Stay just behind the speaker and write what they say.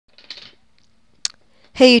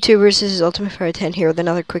Hey YouTubers, this is Ultimate Fire 10 here with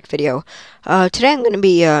another quick video. Today I'm going to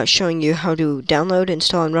be showing you how to download,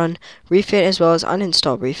 install, and run ReFit as well as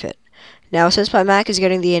uninstall ReFit. Now, since my Mac is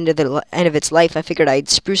getting the end of its life, I figured I'd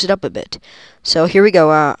spruce it up a bit. So here we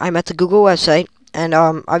go. I'm at the Google website, and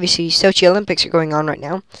obviously Sochi Olympics are going on right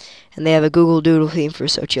now, and they have a Google Doodle theme for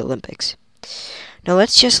Sochi Olympics. Now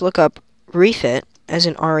let's just look up ReFit as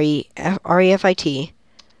in REFIT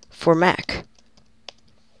for Mac.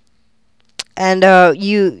 And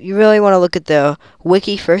you really want to look at the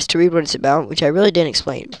wiki first to read what it's about, which I really didn't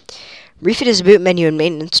explain. ReFit is a boot menu and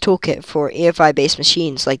maintenance toolkit for EFI-based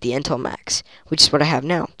machines like the Intel Macs, which is what I have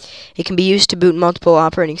now. It can be used to boot multiple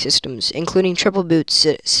operating systems, including triple boot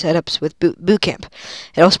setups with Boot Camp.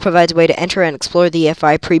 It also provides a way to enter and explore the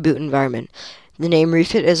EFI pre-boot environment. The name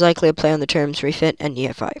ReFit is likely a play on the terms ReFit and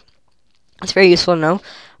EFI. It's very useful to know,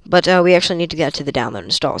 but we actually need to get to the download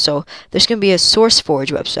install. So there's going to be a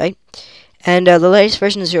SourceForge website. And the latest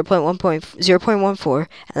version is 0.14,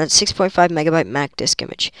 and that's 6.5 megabyte Mac disk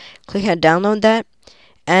image. Click on download that,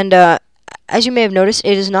 and as you may have noticed,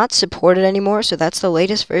 it is not supported anymore, so that's the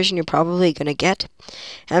latest version you're probably going to get.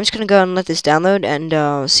 And I'm just going to go and let this download,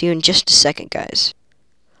 and see you in just a second, guys.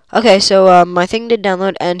 Okay, so my thing did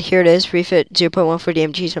download, and here it is, ReFit 0.14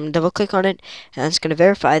 DMG, so I'm going to double click on it, and it's going to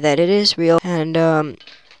verify that it is real, and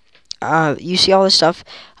you see all this stuff.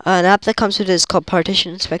 An app that comes with it is called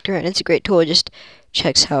Partition Inspector, and it's a great tool. It just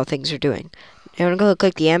checks how things are doing. Now I'm going to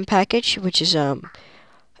click the M package, which is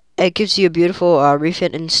it gives you a beautiful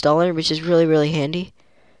ReFit installer, which is really handy.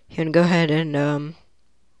 You're going to go ahead and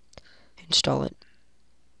install it,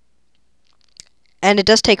 and it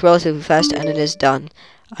does take relatively fast, and it is done.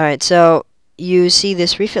 Alright, so you see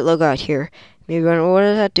this ReFit logo out here. Maybe what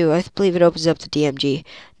does that do? I believe it opens up the DMG.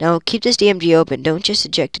 Now keep this DMG open. Don't just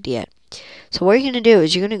eject it yet. So what you're going to do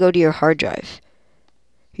is you're going to go to your hard drive.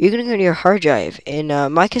 You're going to go to your hard drive. In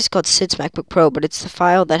my case, it's called Sid's MacBook Pro, but it's the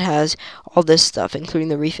file that has all this stuff, including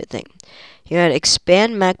the ReFit thing. You're going to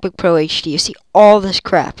expand MacBook Pro HD. You see all this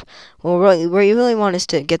crap. Well, really, where you really want is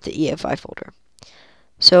to get the EFI folder.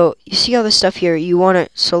 So you see all this stuff here. You want to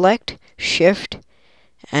select, shift,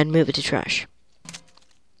 and move it to trash.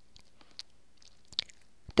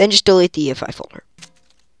 Then just delete the EFI folder.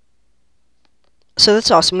 So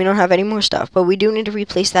that's awesome. We don't have any more stuff, but we do need to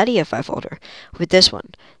replace that EFI folder with this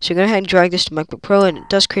one. So go ahead and drag this to MacBook Pro, and it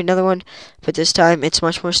does create another one, but this time it's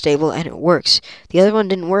much more stable and it works. The other one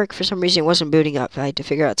didn't work. For some reason it wasn't booting up. I had to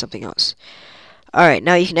figure out something else. Alright,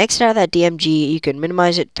 now you can exit out of that DMG, you can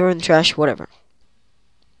minimize it, throw it in the trash, whatever.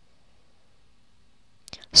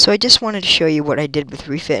 So I just wanted to show you what I did with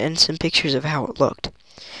ReFit and some pictures of how it looked.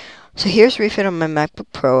 So here's ReFit on my MacBook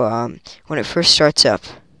Pro when it first starts up.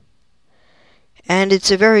 And it's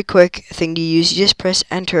a very quick thing to use. You just press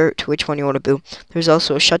enter to which one you want to boot. There's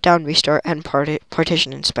also a shutdown, restart, and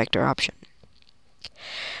partition inspector option.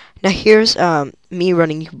 Now here's me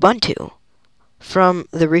running Ubuntu from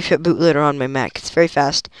the ReFit bootloader on my Mac. It's very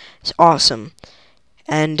fast. It's awesome.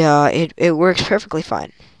 And it works perfectly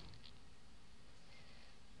fine.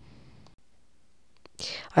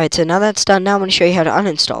 Alright, so now that's done, now I'm going to show you how to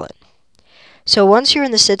uninstall it. So once you're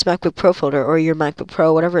in the Sid's MacBook Pro folder, or your MacBook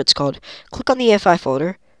Pro, whatever it's called, click on the EFI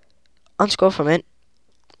folder, unscroll from it,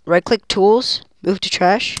 right-click Tools, move to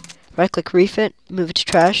Trash, right-click ReFit, move it to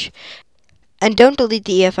Trash, and don't delete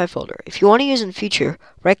the EFI folder. If you want to use it in the future,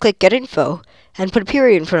 right-click Get Info, and put a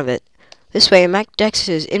period in front of it. This way, Mac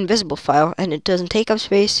is an invisible file, and it doesn't take up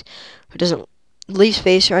space, it doesn't leave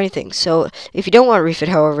space or anything. So if you don't want to ReFit,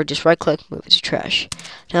 however, just right click, move it to trash.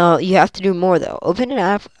 Now you have to do more though. Open an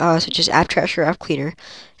app such as App Trash or App Cleaner,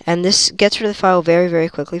 and this gets rid of the file very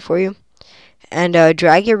quickly for you. And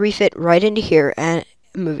drag your ReFit right into here and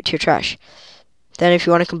move it to your trash. Then if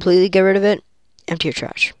you want to completely get rid of it, empty your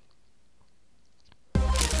trash.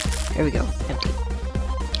 There we go, empty.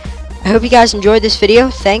 I hope you guys enjoyed this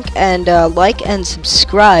video. Like and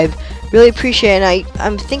subscribe. Really appreciate it, and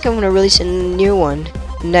I think I'm going to release a new one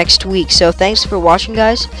next week. So thanks for watching,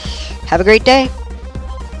 guys. Have a great day.